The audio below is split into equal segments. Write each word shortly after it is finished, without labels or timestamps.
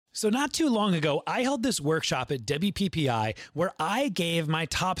So not too long ago, I held this workshop at WPPI where I gave my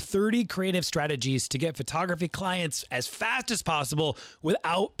top 30 creative strategies to get photography clients as fast as possible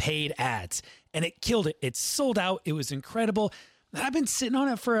without paid ads. And it killed it. It sold out. It was incredible. I've been sitting on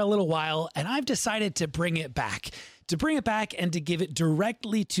it for a little while, and I've decided to bring it back. To bring it back and to give it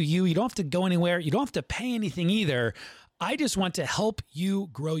directly to you. You don't have to go anywhere. You don't have to pay anything either. I just want to help you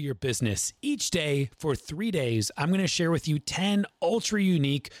grow your business. Each day for 3 days, I'm going to share with you 10 ultra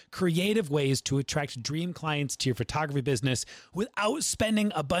unique, creative ways to attract dream clients to your photography business without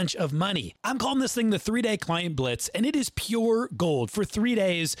spending a bunch of money. I'm calling this thing the 3-Day Client Blitz, and it is pure gold. For 3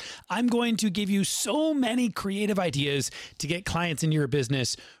 days, I'm going to give you so many creative ideas to get clients in your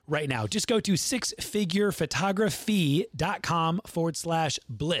business right now. Just go to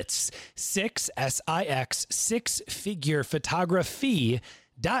sixfigurephotography.com/blitz. sixfigurephotography.com/blitz.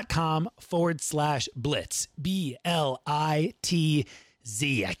 BLITZ.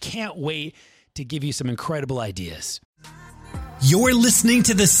 I can't wait to give you some incredible ideas. You're listening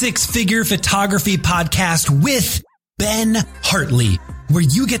to the Six Figure Photography Podcast with Ben Hartley, where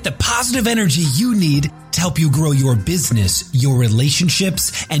you get the positive energy you need to help you grow your business, your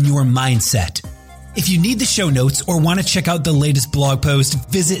relationships, and your mindset. If you need the show notes or want to check out the latest blog post,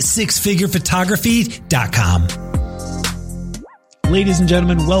 visit sixfigurephotography.com. Ladies and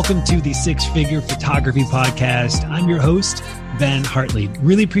gentlemen, welcome to the Six Figure Photography Podcast. I'm your host, Ben Hartley.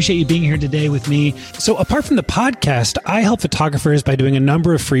 Really appreciate you being here today with me. So apart from the podcast, I help photographers by doing a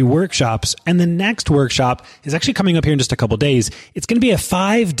number of free workshops. And the next workshop is actually coming up here in just a couple of days. It's going to be a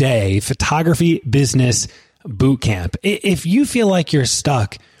 5-day photography business boot camp. If you feel like you're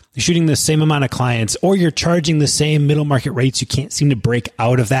stuck shooting the same amount of clients, or you're charging the same middle market rates, you can't seem to break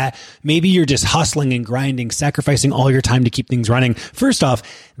out of that. Maybe you're just hustling and grinding, sacrificing all your time to keep things running. First off,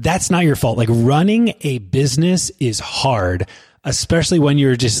 that's not your fault. Like, running a business is hard, especially when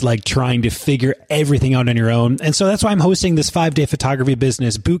you're just like trying to figure everything out on your own. And so that's why I'm hosting this 5-day photography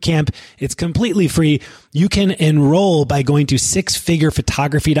business boot camp. It's completely free. You can enroll by going to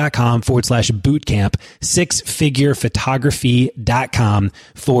sixfigurephotography.com/bootcamp,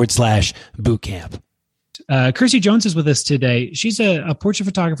 sixfigurephotography.com/bootcamp. Kirtstie Jones is with us today. She's a portrait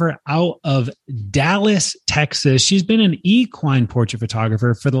photographer out of Dallas, Texas. She's been an equine portrait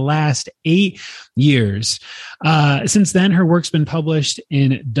photographer for the last 8 years. Since then, her work's been published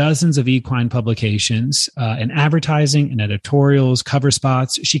in dozens of equine publications, in advertising and editorials, cover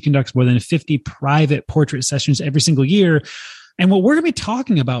spots. She conducts more than 50 private portrait sessions every single year. And what we're going to be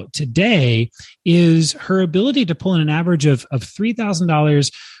talking about today is her ability to pull in an average of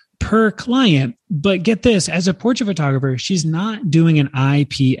 $3,000 per client. But get this, as a portrait photographer, she's not doing an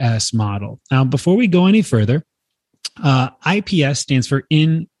IPS model. Now, before we go any further, IPS stands for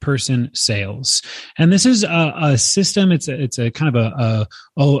in-person sales. And this is a system. It's a kind of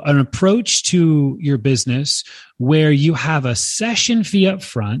an approach to your business where you have a session fee up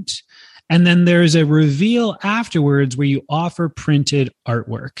front, and then there's a reveal afterwards where you offer printed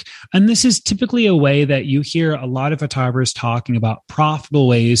artwork. And this is typically a way that you hear a lot of photographers talking about profitable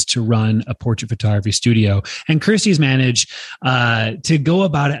ways to run a portrait photography studio. And Kirstie's managed to go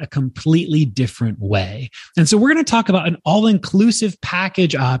about it a completely different way. And so we're going to talk about an all-inclusive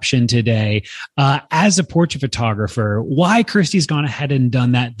package option today as a portrait photographer, why Kirstie's gone ahead and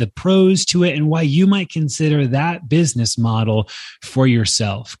done that, the pros to it, and why you might consider that business model for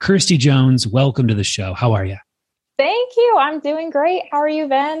yourself. Kirtstie Jones, welcome to the show. How are you? Thank you. I'm doing great. How are you,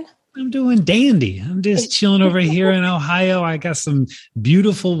 Ben? I'm doing dandy. I'm just chilling over here in Ohio. I got some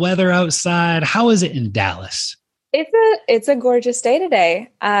beautiful weather outside. How is it in Dallas? It's a gorgeous day today.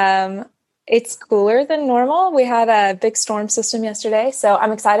 It's cooler than normal. We had a big storm system yesterday, so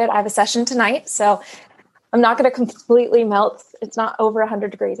I'm excited. I have a session tonight, so I'm not going to completely melt. It's not over 100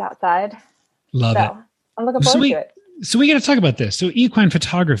 degrees outside. Love it. I'm looking forward to it. So we got to talk about this. So equine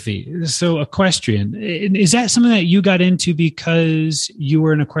photography. So equestrian. Is that something that you got into because you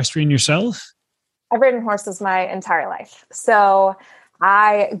were an equestrian yourself? I've ridden horses my entire life. So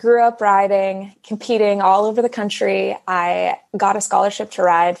I grew up riding, competing all over the country. I got a scholarship to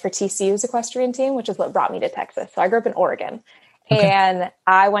ride for TCU's equestrian team, which is what brought me to Texas. So I grew up in Oregon. Okay. And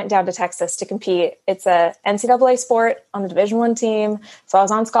I went down to Texas to compete. It's a NCAA sport on the Division I team. So I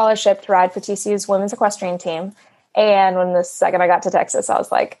was on scholarship to ride for TCU's women's equestrian team. And when the second I got to Texas, I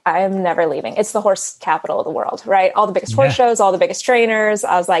was like, I am never leaving. It's the horse capital of the world, right? All the biggest horse shows, all the biggest trainers.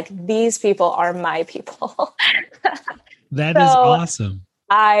 I was like, these people are my people. That is awesome.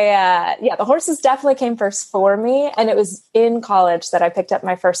 The horses definitely came first for me. And it was in college that I picked up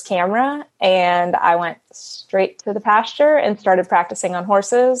my first camera and I went straight to the pasture and started practicing on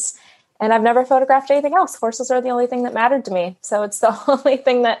horses. And I've never photographed anything else. Horses are the only thing that mattered to me. So it's the only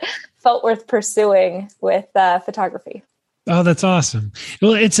thing that felt worth pursuing with photography. Oh, that's awesome.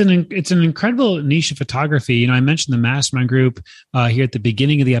 Well, it's an incredible niche of photography. You know, I mentioned the mastermind group here at the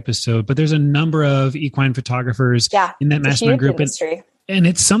beginning of the episode, but there's a number of equine photographers in that mastermind group. Industry. And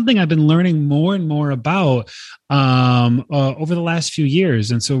it's something I've been learning more and more about over the last few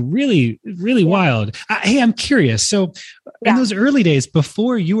years. And so really wild. Hey, I'm curious. So in those early days,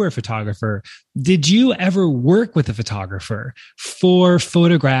 before you were a photographer, did you ever work with a photographer for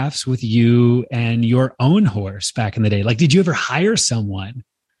photographs with you and your own horse back in the day? Like, did you ever hire someone?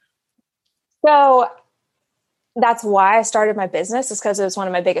 So that's why I started my business, is because it was one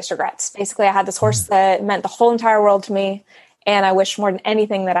of my biggest regrets. Basically, I had this horse that meant the whole entire world to me. And I wish more than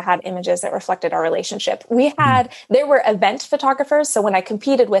anything that I had images that reflected our relationship. There were event photographers. So when I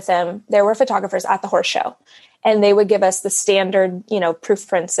competed with them, there were photographers at the horse show, and they would give us the standard, proof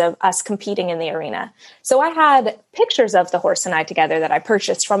prints of us competing in the arena. So I had pictures of the horse and I together that I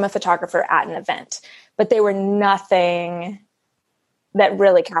purchased from a photographer at an event, but they were nothing that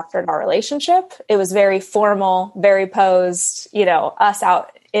really captured our relationship. It was very formal, very posed, us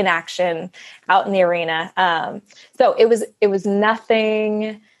out in action, out in the arena. So it was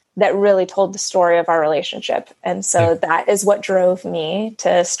nothing that really told the story of our relationship. And so that is what drove me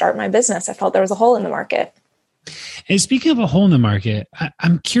to start my business. I felt there was a hole in the market. And speaking of a hole in the market,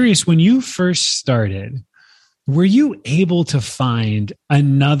 I'm curious, when you first started, were you able to find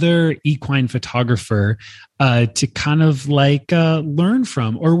another equine photographer to kind of learn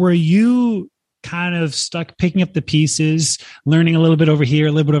from? Or were you kind of stuck picking up the pieces, learning a little bit over here,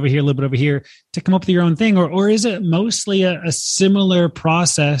 a little bit over here, a little bit over here to come up with your own thing? Or is it mostly a similar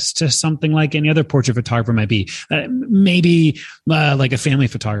process to something like any other portrait photographer might be? Maybe like a family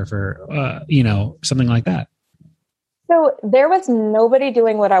photographer, something like that. So there was nobody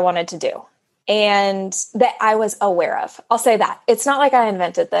doing what I wanted to do, and that I was aware of. I'll say that. It's not like I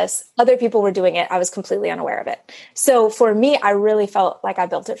invented this. Other people were doing it. I was completely unaware of it. So for me, I really felt like I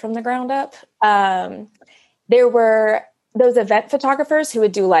built it from the ground up. There were those event photographers who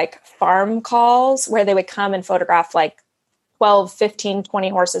would do like farm calls where they would come and photograph like 12, 15, 20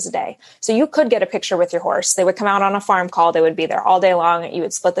 horses a day. So you could get a picture with your horse. They would come out on a farm call. They would be there all day long. You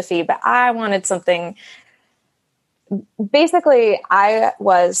would split the fee. But I wanted something. Basically, I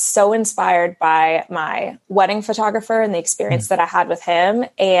was so inspired by my wedding photographer and the experience that I had with him.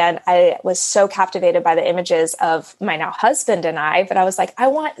 And I was so captivated by the images of my now husband and I, that I was like, I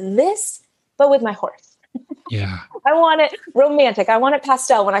want this, but with my horse. Yeah. I want it romantic. I want it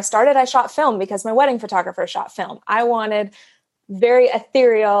pastel. When I started, I shot film because my wedding photographer shot film. I wanted very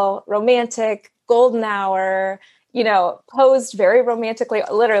ethereal, romantic, golden hour, posed very romantically.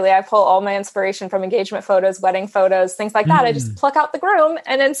 Literally, I pull all my inspiration from engagement photos, wedding photos, things like that. I just pluck out the groom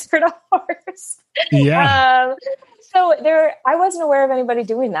and insert a horse. Yeah. I wasn't aware of anybody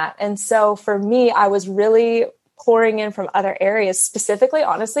doing that. And so for me, I was really pouring in from other areas, specifically,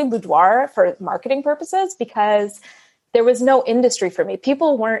 honestly, boudoir for marketing purposes, because there was no industry for me.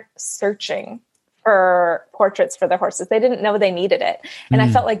 People weren't searching for portraits for their horses. They didn't know they needed it. And I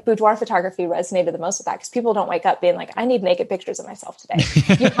felt like boudoir photography resonated the most with that, because people don't wake up being like, I need naked pictures of myself today.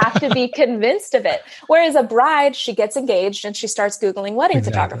 You have to be convinced of it. Whereas a bride, she gets engaged and she starts Googling wedding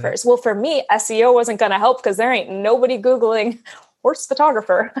photographers. Well, for me, SEO wasn't going to help because there ain't nobody Googling horse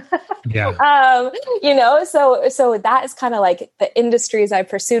photographer. Yeah. So that is kind of like the industries I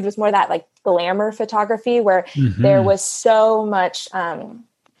pursued, was more that like glamour photography, where there was so much,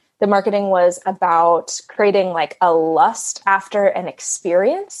 the marketing was about creating like a lust after an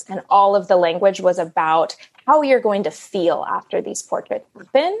experience. And all of the language was about how you're going to feel after these portraits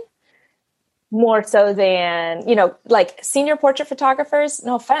happen, more so than, like senior portrait photographers,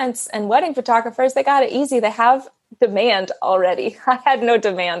 no offense, and wedding photographers, they got it easy. They have demand already. I had no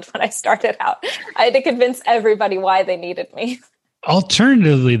demand when I started out. I had to convince everybody why they needed me.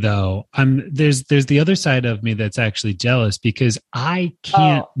 Alternatively, though, there's the other side of me that's actually jealous, because I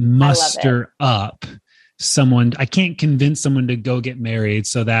can't muster up someone. I can't convince someone to go get married.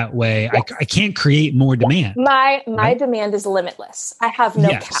 So that way I can't create more demand. My demand is limitless. I have no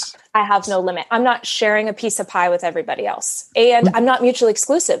cap. I have no limit. I'm not sharing a piece of pie with everybody else. And I'm not mutually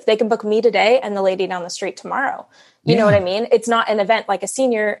exclusive. They can book me today and the lady down the street tomorrow. You know what I mean? It's not an event like a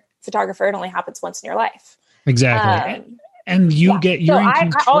senior photographer. It only happens once in your life. Exactly. And you're in control. I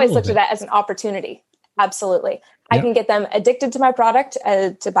always looked at that as an opportunity. Absolutely. Yep. I can get them addicted to my product,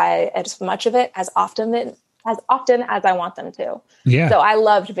 to buy as much of it as often as I want them to. Yeah. So I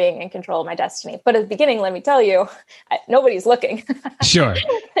loved being in control of my destiny. But at the beginning, let me tell you, nobody's looking. Sure.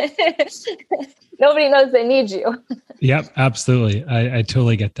 Nobody knows they need you. Yep, absolutely. I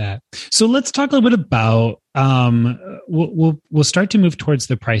totally get that. So let's talk a little bit about, we'll start to move towards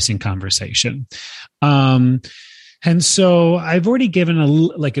the pricing conversation. And so I've already given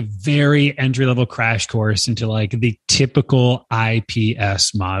a very entry level crash course into like the typical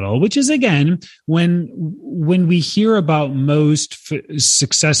IPS model, which is, again, when we hear about most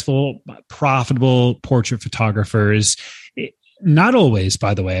successful, profitable portrait photographers, not always,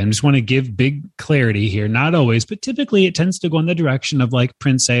 by the way, I just want to give big clarity here. Not always, but typically it tends to go in the direction of like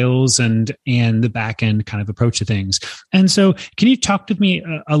print sales and the back end kind of approach to things. And so can you talk to me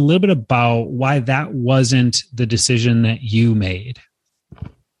a little bit about why that wasn't the decision that you made?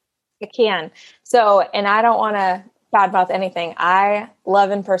 I can. So, and I don't want to badmouth anything. I love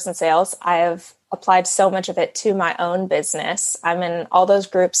in-person sales. I have applied so much of it to my own business. I'm in all those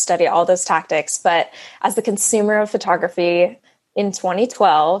groups, study all those tactics, but as the consumer of photography, in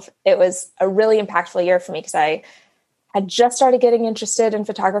 2012, it was a really impactful year for me because I had just started getting interested in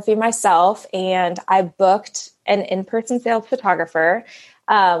photography myself, and I booked an in-person sales photographer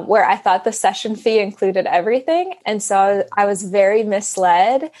where I thought the session fee included everything. And so I was very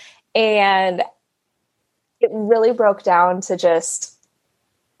misled, and it really broke down to just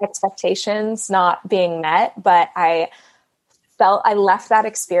expectations not being met. But I felt I left that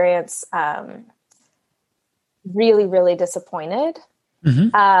experience really, really disappointed.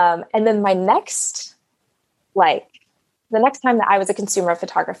 Mm-hmm. And then the next time that I was a consumer of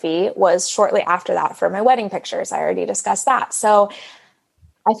photography was shortly after that for my wedding pictures. I already discussed that. So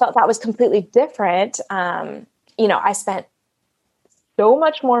I felt that was completely different. I spent so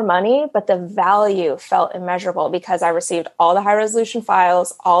much more money, but the value felt immeasurable because I received all the high resolution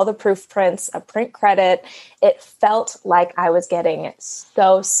files, all the proof prints, a print credit. It felt like I was getting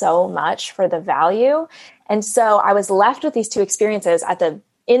so much for the value. And so I was left with these two experiences at the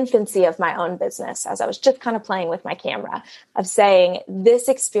infancy of my own business, as I was just kind of playing with my camera, of saying this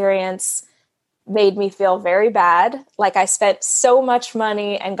experience made me feel very bad. Like I spent so much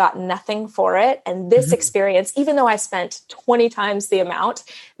money and got nothing for it. And this experience, even though I spent 20 times the amount,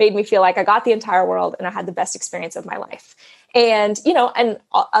 made me feel like I got the entire world and I had the best experience of my life. And, and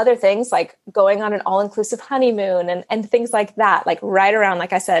other things like going on an all-inclusive honeymoon and things like that, like right around,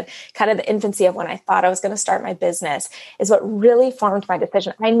 like I said, kind of the infancy of when I thought I was going to start my business is what really formed my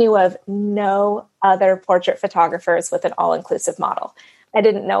decision. I knew of no other portrait photographers with an all-inclusive model. I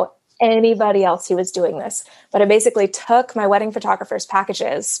didn't know anybody else who was doing this, but I basically took my wedding photographer's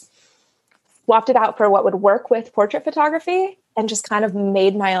packages, swapped it out for what would work with portrait photography, and just kind of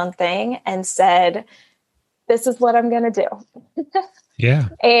made my own thing and said, this is what I'm going to do. Yeah.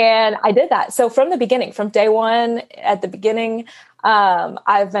 And I did that. So from the beginning, from day one, at the beginning,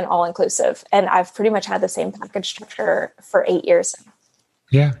 I've been all inclusive, and I've pretty much had the same package structure for 8 years now.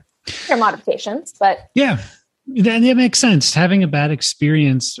 Yeah. There are modifications, but yeah. That makes sense. Having a bad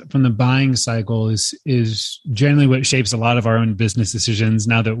experience from the buying cycle is generally what shapes a lot of our own business decisions.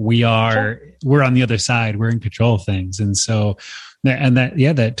 Now that we're on the other side, we're in control of things. And so,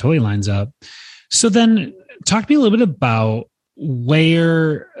 that totally lines up. So then talk to me a little bit about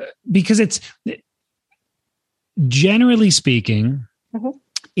because it's generally speaking,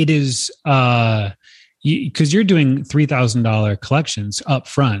 it is, because you're doing $3,000 collections up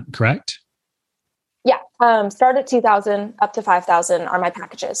front, correct? Yeah. Start at 2,000 up to 5,000 are my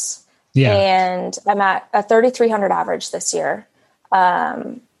packages. Yeah. And I'm at a 3,300 average this year.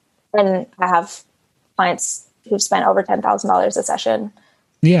 And I have clients who've spent over $10,000 a session.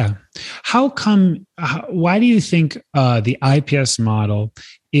 Yeah. Why do you think the IPS model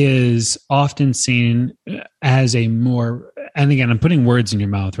is often seen as a more, and again, I'm putting words in your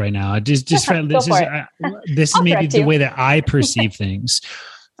mouth right now. This is maybe the way that I perceive things.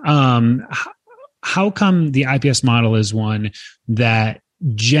 How come the IPS model is one that,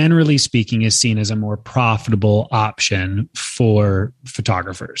 generally speaking, is seen as a more profitable option for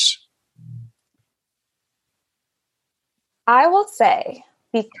photographers? I will say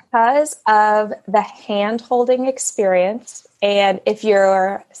because of the hand-holding experience, and if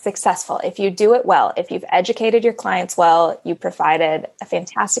you're successful, if you do it well, if you've educated your clients well, you provided a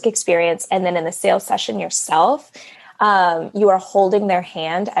fantastic experience, and then in the sales session yourself, you are holding their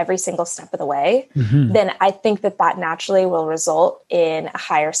hand every single step of the way, then I think that naturally will result in a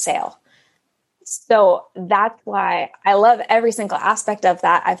higher sale. So that's why I love every single aspect of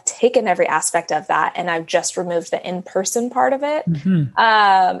that. I've taken every aspect of that and I've just removed the in-person part of it. And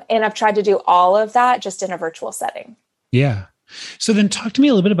I've tried to do all of that just in a virtual setting. Yeah. So then talk to me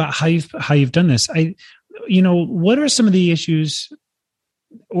a little bit about how you've done this. What are some of the issues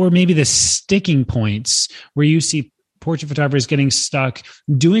or maybe the sticking points where you see portrait photographers getting stuck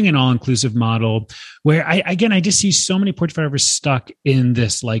doing an all-inclusive model where I just see so many portrait photographers stuck in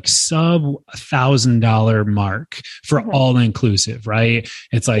this like sub $1,000 mark for all-inclusive, right?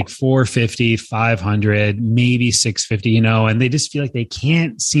 It's like 450, 500, maybe 650, and they just feel like they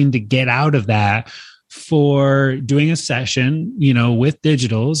can't seem to get out of that for doing a session, with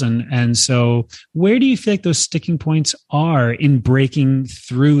digitals. And so where do you feel like those sticking points are in breaking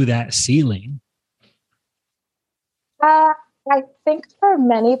through that ceiling? I think for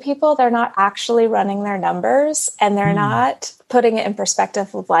many people, they're not actually running their numbers and they're not putting it in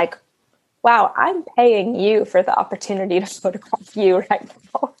perspective of like, wow, I'm paying you for the opportunity to photograph you right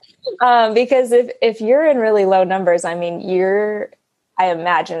now. Because if you're in really low numbers, I mean, I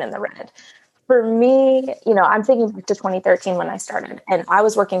imagine, in the red. For me, I'm thinking back to 2013 when I started, and I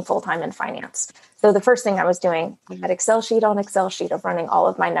was working full-time in finance. So the first thing I was doing, I had Excel sheet on Excel sheet of running all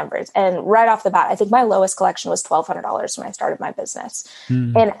of my numbers. And right off the bat, I think my lowest collection was $1,200 when I started my business.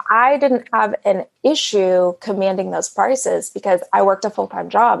 And I didn't have an issue commanding those prices because I worked a full-time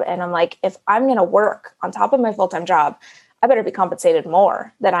job. And I'm like, if I'm going to work on top of my full-time job, I better be compensated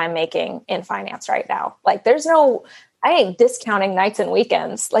more than I'm making in finance right now. Like I ain't discounting nights and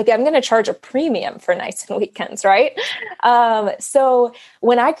weekends. Like I'm going to charge a premium for nights and weekends, right? So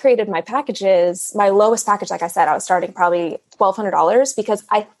when I created my packages, my lowest package, like I said, I was starting probably $1,200 because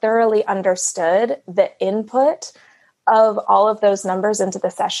I thoroughly understood the input of all of those numbers into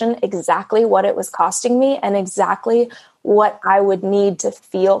the session, exactly what it was costing me and exactly what I would need to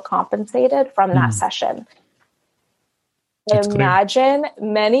feel compensated from that session. I imagine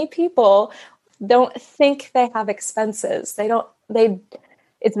many people don't think they have expenses.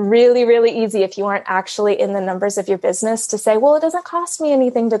 It's really, really easy if you aren't actually in the numbers of your business to say, well, it doesn't cost me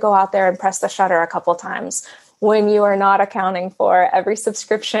anything to go out there and press the shutter a couple times when you are not accounting for every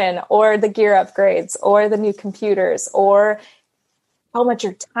subscription or the gear upgrades or the new computers or how much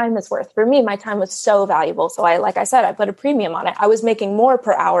your time is worth. For me, my time was so valuable. So like I said, I put a premium on it. I was making more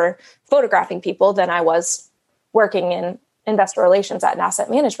per hour photographing people than I was working in investor relations at an asset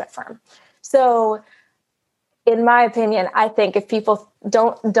management firm. So in my opinion, I think if people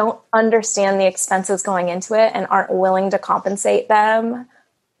don't understand the expenses going into it and aren't willing to compensate them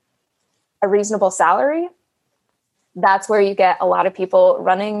a reasonable salary, that's where you get a lot of people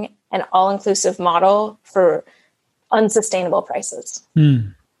running an all-inclusive model for unsustainable prices.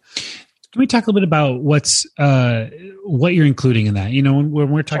 Can we talk a little bit about what you're including in that?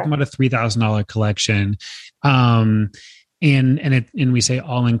 When we're talking about a $3,000 collection, and we say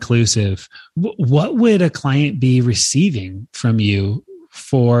all inclusive, what would a client be receiving from you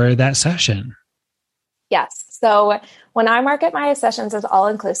for that session? Yes. So when I market my sessions as all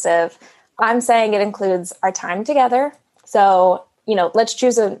inclusive, I'm saying it includes our time together. So, let's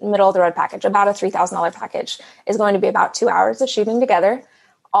choose a middle of the road package. About a $3,000 package is going to be about 2 hours of shooting together.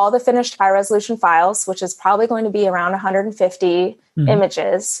 All the finished high resolution files, which is probably going to be around 150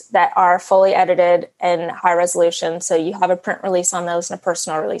 images that are fully edited and high resolution. So you have a print release on those and a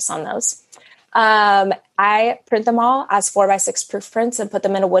personal release on those. I print them all as 4x6 proof prints and put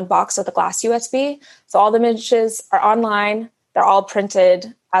them in a wood box with a glass USB. So all the images are online. They're all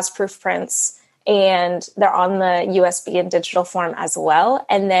printed as proof prints and they're on the USB and digital form as well.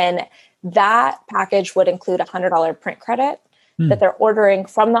 And then that package would include a $100 print credit that they're ordering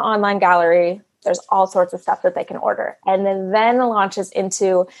from the online gallery. There's all sorts of stuff that they can order. And then it launches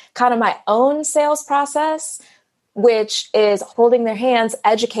into kind of my own sales process, which is holding their hands,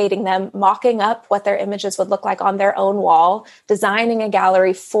 educating them, mocking up what their images would look like on their own wall, designing a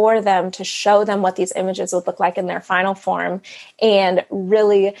gallery for them to show them what these images would look like in their final form, and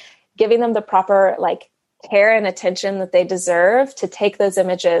really giving them the proper care and attention that they deserve to take those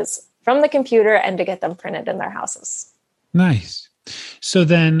images from the computer and to get them printed in their houses. Nice. So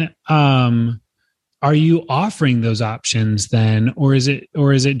then, are you offering those options then, or is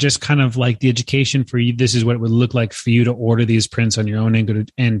it just kind of like the education for you? This is what it would look like for you to order these prints on your own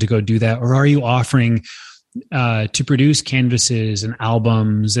and to go do that, or are you offering to produce canvases and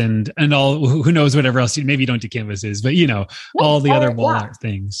albums and all? Who knows, whatever else? Maybe you don't do canvases, but all the other wall art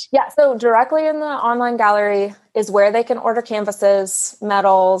things. Yeah. So directly in the online gallery is where they can order canvases,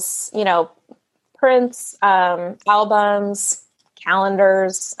 medals, prints, albums,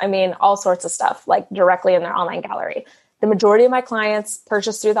 calendars, all sorts of stuff, directly in their online gallery. The majority of my clients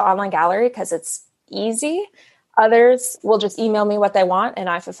purchase through the online gallery because it's easy. Others will just email me what they want and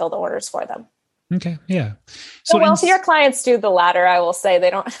I fulfill the orders for them. Okay. Yeah. So wealthier clients do the latter. I will say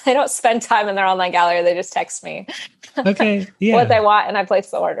they don't spend time in their online gallery. They just text me okay. Yeah. what they want and I place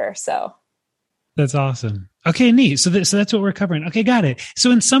the order. So That's awesome. Okay, neat. So that's what we're covering. Okay, got it. So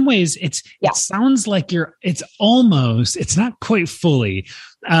in some ways, Yeah, it sounds like it's not quite fully.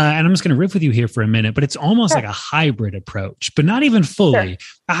 And I'm just going to riff with you here for a minute, but it's almost like sure, a hybrid approach, but not even fully. sure.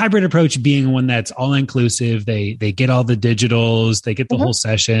 A hybrid approach being one that's all inclusive. They get all the digitals, they get the whole Hmm.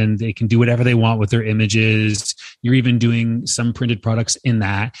 session, they can do whatever they want with their images. You're even doing some printed products in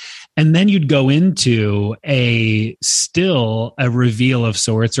that. And then you'd go into a reveal of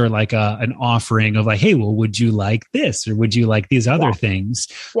sorts, or like an offering of like, hey, well, would you like this, or would you like these other Yeah, things?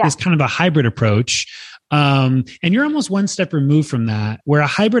 yeah. Is kind of a hybrid approach. And you're almost one step removed from that, where a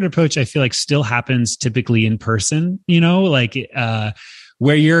hybrid approach, I feel like, still happens typically in person,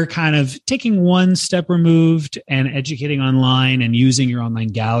 where you're kind of taking one step removed and educating online and using your online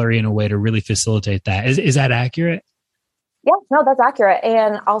gallery in a way to really facilitate that. Is that accurate? Yeah, no, that's accurate.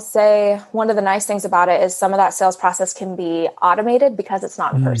 And I'll say one of the nice things about it is some of that sales process can be automated because it's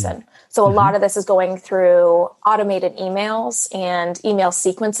not in Mm-hmm. person. So a lot of this is going through automated emails and email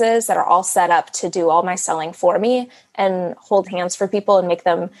sequences that are all set up to do all my selling for me and hold hands for people and make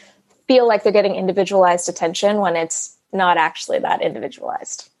them feel like they're getting individualized attention when it's not actually that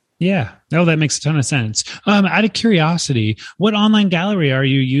individualized. Yeah. No, that makes a ton of sense. Out of curiosity, what online gallery are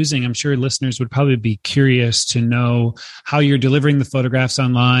you using? I'm sure listeners would probably be curious to know how you're delivering the photographs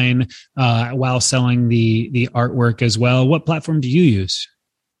online while selling the artwork as well. What platform do you use?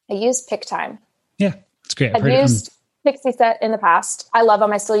 I use PickTime. Yeah, it's great. I've I've heard it. used Pixie Set in the past. I love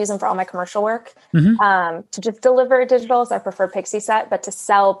them. I still use them for all my commercial work. Mhm. To just deliver digitals, I prefer Pixie Set, but to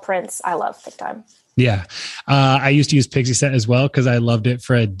sell prints, I love QuickTime. Yeah. I used to use Pixie Set as well because I loved it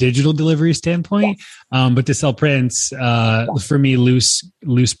for a digital delivery standpoint. Yes. But to sell prints, for me, loose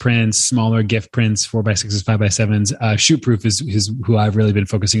prints, smaller gift prints, 4x6s, 5x7s, Shootproof is who I've really been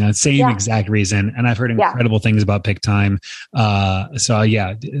focusing on. Same Yeah. exact reason. And I've heard Yeah. incredible things about PickTime. So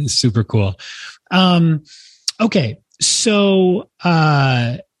yeah, it's super cool. Okay. So,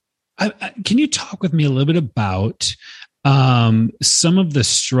 can you talk with me a little bit about some of the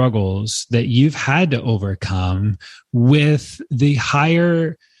struggles that you've had to overcome with the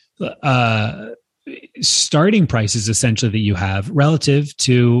higher starting prices essentially that you have relative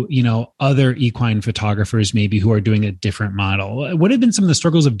to other equine photographers maybe who are doing a different model? What have been some of the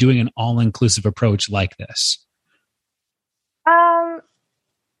struggles of doing an all-inclusive approach like this? I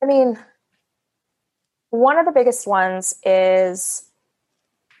mean, one of the biggest ones is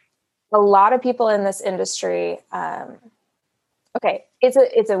a lot of people in this industry. Okay,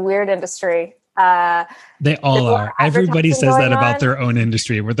 it's a weird industry. They all are. Everybody says that about their own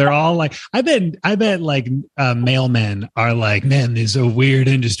industry, where they're all like, I bet like mailmen are like, man, this is a weird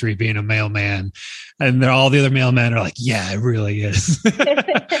industry being a mailman. And all the other mailmen are like, yeah, it really is.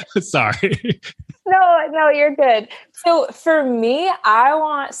 Sorry. No, you're good. So for me, I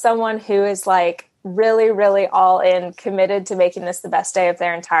want someone who is like really, really all in, committed to making this the best day of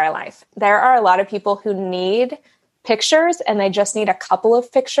their entire life. There are a lot of people who need pictures and they just need a couple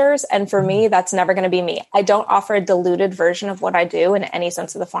of pictures. And for me, that's never going to be me. I don't offer a diluted version of what I do in any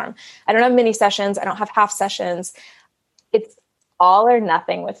sense of the form. I don't have mini sessions. I don't have half sessions. It's all or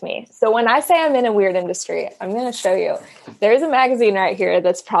nothing with me. So when I say I'm in a weird industry, I'm going to show you. There's a magazine right here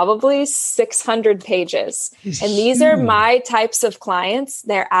that's probably 600 pages. And these are my types of clients.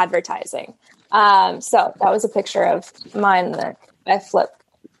 They're advertising. So that was a picture of mine that I flipped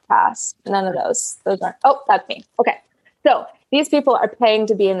past. None of those. Those aren't. Oh, that's me. Okay. So these people are paying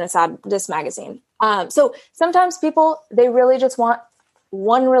to be in this magazine. So sometimes people, they really just want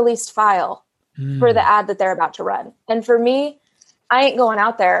one released file for the ad that they're about to run. And for me, I ain't going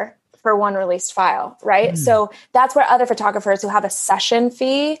out there for one released file, right? So that's where other photographers who have a session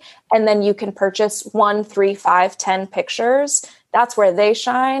fee, and then you can purchase 1, 3, 5, 10 pictures. That's where they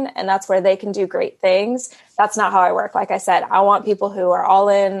shine, and that's where they can do great things. That's not how I work. Like I said, I want people who are all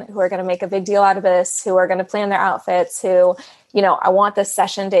in, who are going to make a big deal out of this, who are going to plan their outfits, who, I want this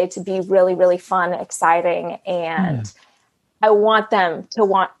session day to be really, really fun, exciting. And I want them to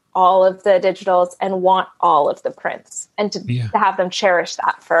want all of the digitals and want all of the prints, and to have them cherish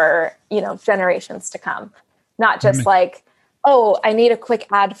that for, generations to come. Not just like, oh, I need a quick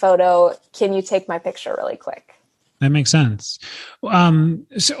ad photo. Can you take my picture really quick? That makes sense.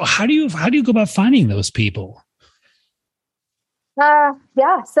 So how do you go about finding those people?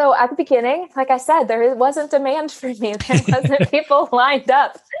 Yeah. So at the beginning, like I said, there wasn't demand for me. There wasn't people lined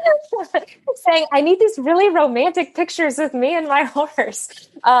up saying, I need these really romantic pictures with me and my horse.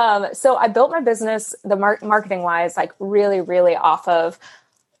 So I built my business, the marketing wise, like really, really off of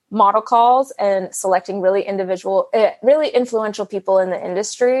model calls and selecting really influential people in the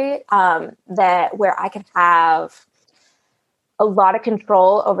industry, where I could have a lot of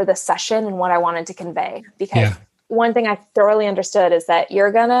control over the session and what I wanted to convey. Because one thing I thoroughly understood is that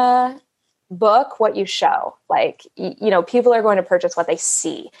you're going to book what you show. Like, people are going to purchase what they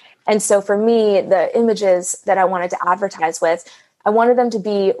see. And so for me, the images that I wanted to advertise with, I wanted them to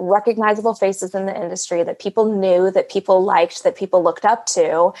be recognizable faces in the industry that people knew, that people liked, that people looked up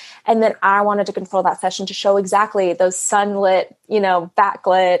to. And then I wanted to control that session to show exactly those sunlit,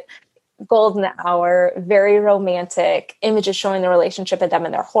 backlit, golden hour, very romantic images showing the relationship of them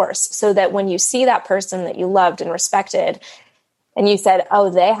and their horse. So that when you see that person that you loved and respected, and you said,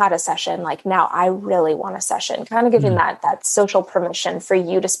 oh, they had a session, like, now I really want a session, kind of giving that social permission for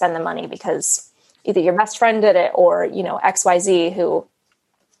you to spend the money because either your best friend did it or, XYZ who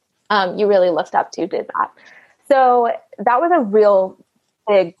you really looked up to did that. So that was a real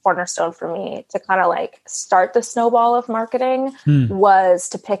big cornerstone for me to kind of like start the snowball of marketing was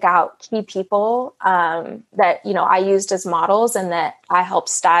to pick out key people that, I used as models and that I helped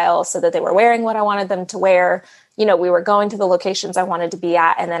style so that they were wearing what I wanted them to wear. We were going to the locations I wanted to be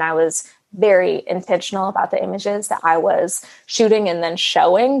at. And then I was very intentional about the images that I was shooting and then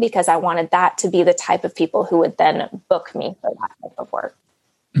showing because I wanted that to be the type of people who would then book me for that type of work.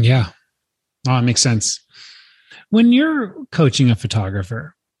 Yeah. Oh, it makes sense. When you're coaching a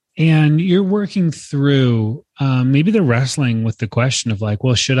photographer and you're working through maybe they're wrestling with the question of like,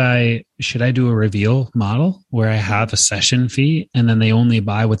 well, should I do a reveal model where I have a session fee and then they only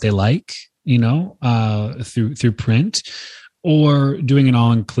buy what they like, through print, or doing an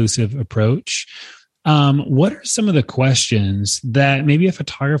all-inclusive approach? What are some of the questions that maybe a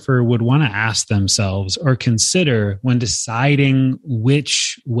photographer would want to ask themselves or consider when deciding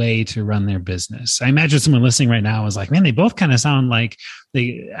which way to run their business? I imagine someone listening right now is like, man, they both kind of sound like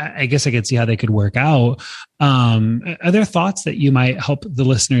I guess I could see how they could work out. Are there thoughts that you might help the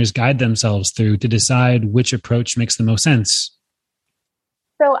listeners guide themselves through to decide which approach makes the most sense?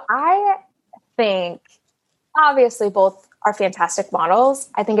 So I think obviously both are fantastic models.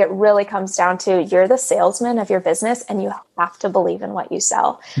 I think it really comes down to you're the salesman of your business and you have to believe in what you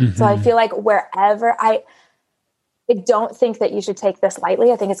sell. Mm-hmm. So I feel like wherever I don't think that you should take this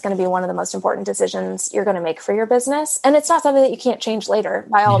lightly. I think it's going to be one of the most important decisions you're going to make for your business. And it's not something that you can't change later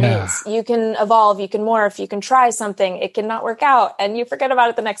by all means. You can evolve, you can morph, you can try something. It can not work out and you forget about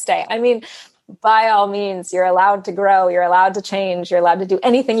it the next day. I mean, by all means, you're allowed to grow, you're allowed to change, you're allowed to do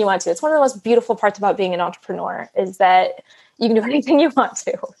anything you want to. It's one of the most beautiful parts about being an entrepreneur is that you can do anything you want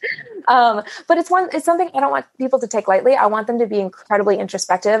to. But it's something I don't want people to take lightly. I want them to be incredibly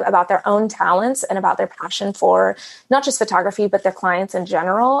introspective about their own talents and about their passion for not just photography, but their clients in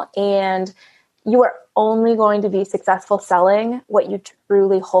general. And you are only going to be successful selling what you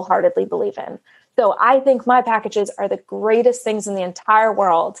truly wholeheartedly believe in. So I think my packages are the greatest things in the entire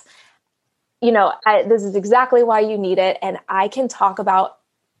world. This is exactly why you need it. And I can talk about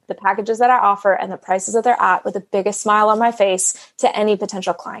the packages that I offer and the prices that they're at with the biggest smile on my face to any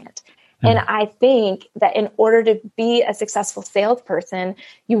potential client. And I think that in order to be a successful salesperson,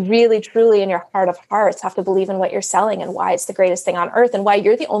 you really, truly, in your heart of hearts, have to believe in what you're selling and why it's the greatest thing on earth and why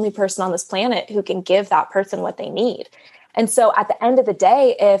you're the only person on this planet who can give that person what they need. And so at the end of the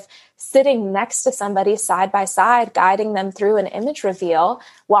day, if sitting next to somebody side by side, guiding them through an image reveal,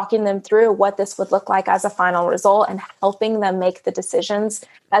 walking them through what this would look like as a final result and helping them make the decisions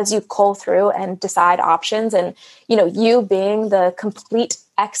as you cull through and decide options. And, you being the complete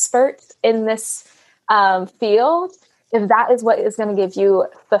expert in this field, if that is what is going to give you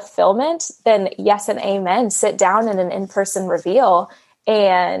fulfillment, then yes and amen. Sit down in an in-person reveal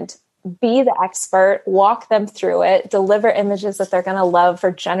and be the expert, walk them through it, deliver images that they're going to love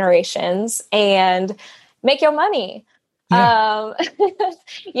for generations and make your money. Yeah.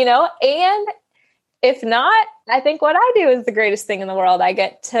 And if not, I think what I do is the greatest thing in the world. I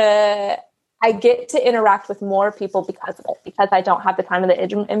get to interact with more people because of it, because I don't have the time of the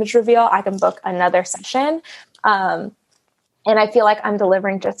image reveal. I can book another session. And I feel like I'm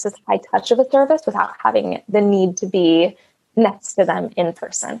delivering just as high touch of a service without having the need to be next to them in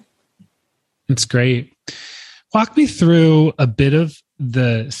person. That's great. Walk me through a bit of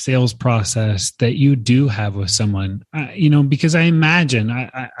the sales process that you do have with someone, because I imagine,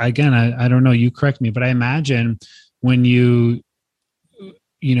 I don't know, you correct me, but I imagine when you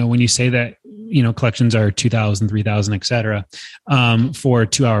say that, collections are 2,000, 3,000, et cetera, for a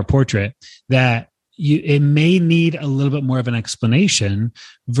 2-hour portrait, that it may need a little bit more of an explanation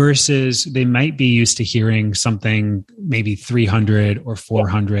versus they might be used to hearing something maybe 300 or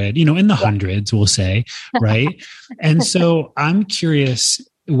 400, in the hundreds, we'll say, right? And so I'm curious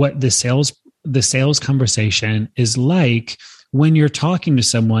what the sales conversation is like when you're talking to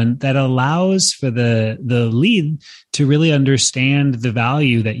someone that allows for the lead to really understand the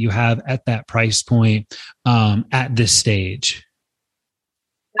value that you have at that price point at this stage?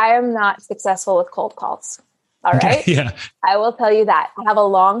 I am not successful with cold calls. All right. Yeah. I will tell you that. I have a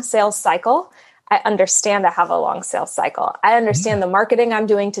long sales cycle. I understand I have a long sales cycle. I understand the marketing I'm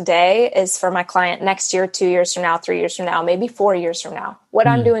doing today is for my client next year, 2 years from now, 3 years from now, maybe 4 years from now. What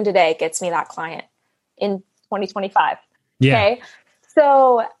I'm doing today gets me that client in 2025. Yeah. Okay.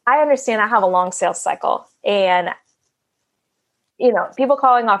 So I understand I have a long sales cycle, and people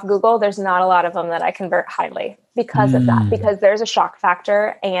calling off Google, there's not a lot of them that I convert highly because of that, because there's a shock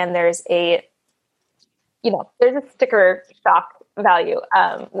factor and there's a sticker shock value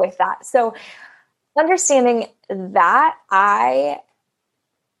with that. So understanding that, I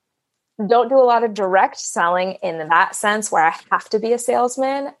don't do a lot of direct selling in that sense where I have to be a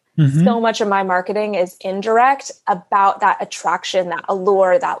salesman. So much of my marketing is indirect, about that attraction, that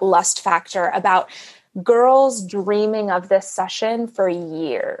allure, that lust factor, about girls dreaming of this session for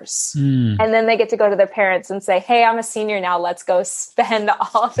years. And then they get to go to their parents and say, hey, I'm a senior now. Let's go spend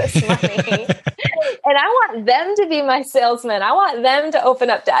all of this money. And I want them to be my salesman. I want them to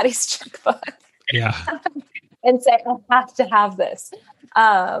open up daddy's checkbook. Yeah. And say, I have to have this.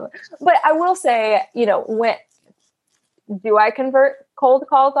 But I will say, when do I convert cold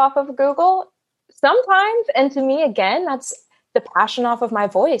calls off of Google? Sometimes. And to me, again, that's the passion off of my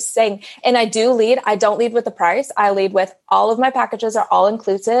voice saying, and I don't lead with the price. I lead with all of my packages are all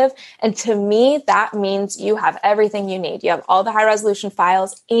inclusive. And to me, that means you have everything you need. You have all the high resolution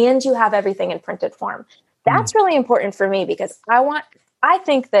files and you have everything in printed form. That's really important for me because I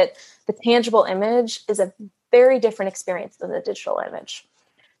think that the tangible image is a very different experience than the digital image.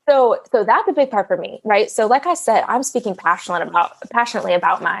 So that's a big part for me, right? So like I said, I'm speaking passionately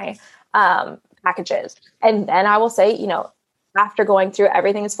about my packages. And then I will say, after going through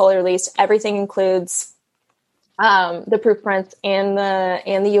everything is fully released, everything includes the proof prints and the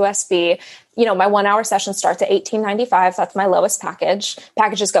USB. My 1 hour session starts at $18.95. That's my lowest package.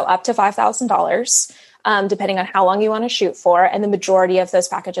 Packages go up to $5,000. Depending on how long you want to shoot for. And the majority of those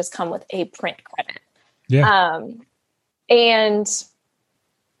packages come with a print credit. Yeah. And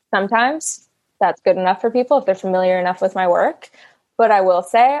sometimes that's good enough for people if they're familiar enough with my work. But I will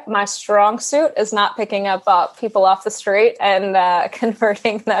say my strong suit is not picking up people off the street and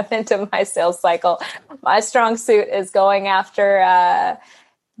converting them into my sales cycle. My strong suit is going after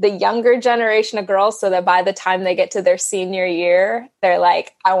the younger generation of girls so that by the time they get to their senior year, they're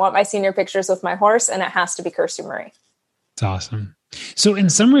like, I want my senior pictures with my horse and it has to be Kirtstie Marie. It's awesome. So in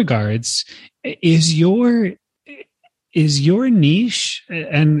some regards, is your niche,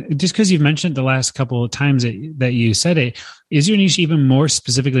 and just because you've mentioned the last couple of times that you said it, is your niche even more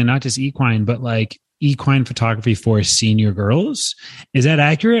specifically, not just equine, but like equine photography for senior girls? Is that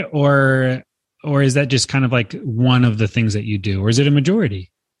accurate? Or is that just kind of like one of the things that you do, or is it a majority?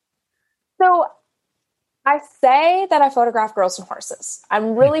 So I say that I photograph girls and horses.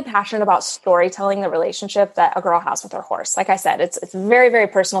 I'm really passionate about storytelling the relationship that a girl has with her horse. Like I said, it's very, very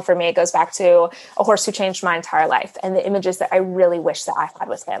personal for me. It goes back to a horse who changed my entire life and the images that I really wish that I had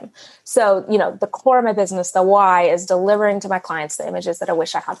with him. So, the core of my business, the why, is delivering to my clients the images that I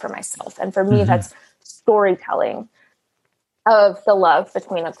wish I had for myself. And for me, that's storytelling of the love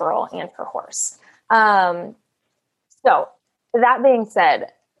between a girl and her horse. So that being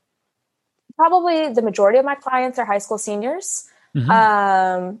said, probably the majority of my clients are high school seniors,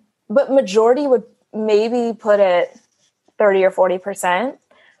 but majority would maybe put it 30 or 40%.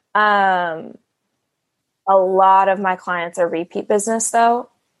 A lot of my clients are repeat business though.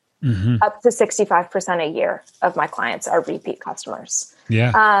 Up to 65% a year of my clients are repeat customers.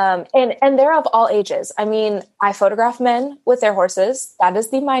 Yeah. And they're of all ages. I mean, I photograph men with their horses. That is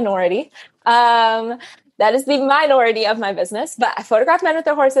the minority. That is the minority of my business, but I photograph men with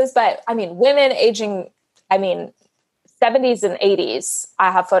their horses. But I mean, women aging, 70s and 80s,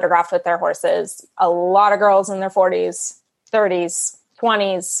 I have photographed with their horses. A lot of girls in their 40s, 30s,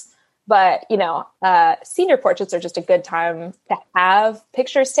 20s. But, senior portraits are just a good time to have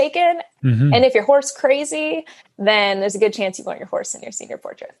pictures taken. And if your horse crazy, then there's a good chance you want your horse in your senior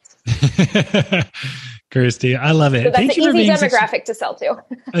portraits. Kirtstie, I love it. So that's an easy demographic to sell to.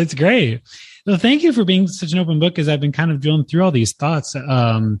 It's great. Well, thank you for being such an open book, as I've been kind of drilling through all these thoughts.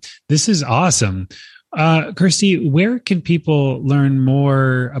 This is awesome. Kirtstie, where can people learn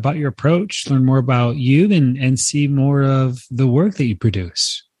more about your approach, learn more about you, and see more of the work that you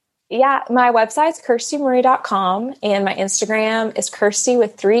produce? Yeah, my website's KirstieMarie.com, and my Instagram is Kirtstie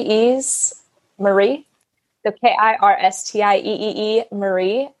with 3 E's, Marie. So Kirstieee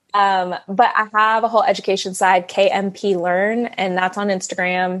Marie. But I have a whole education side, KMP Learn, and that's on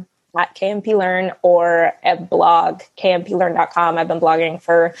Instagram at KMP Learn, or a blog, kmplearn.com. I've been blogging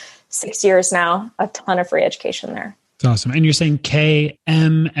for 6 years now, a ton of free education there. It's awesome. And you're saying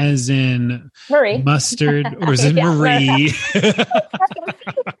KM as in Marie. Mustard, or is it Marie?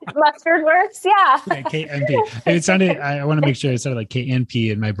 Mustard works, yeah. Okay, KMP. It sounded, I want to make sure it sounded like KNP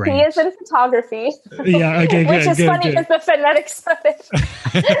in my brain. He is in photography. Yeah, okay, good. Which is funny because the phonetics of it.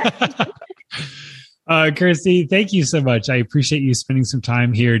 Kirtstie, thank you so much. I appreciate you spending some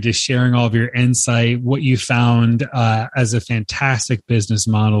time here, just sharing all of your insight, what you found as a fantastic business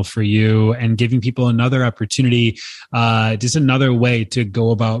model for you, and giving people another opportunity, just another way to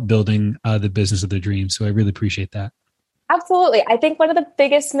go about building the business of their dreams. So I really appreciate that. Absolutely. I think one of the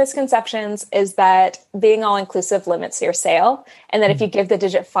biggest misconceptions is that being all inclusive limits your sale, and that if you give the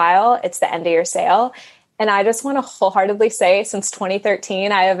digit file, it's the end of your sale. And I just want to wholeheartedly say, since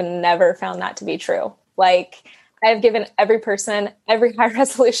 2013, I have never found that to be true. Like, I've given every person every high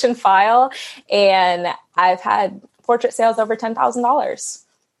resolution file, and I've had portrait sales over $10,000.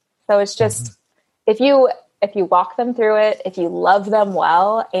 So it's just, if you walk them through it, if you love them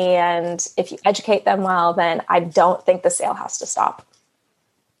well, and if you educate them well, then I don't think the sale has to stop.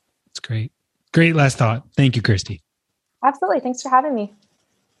 That's great. Great last thought. Thank you, Kirtstie. Absolutely. Thanks for having me.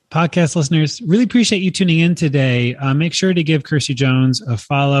 Podcast listeners, really appreciate you tuning in today. Make sure to give Kirtstie Jones a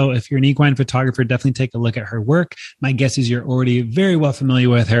follow. If you're an equine photographer, definitely take a look at her work. My guess is you're already very well familiar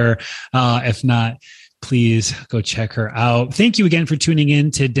with her. If not, please go check her out. Thank you again for tuning in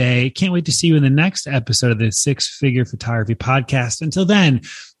today. Can't wait to see you in the next episode of the Six Figure Photography Podcast. Until then,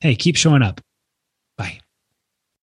 hey, keep showing up. Bye.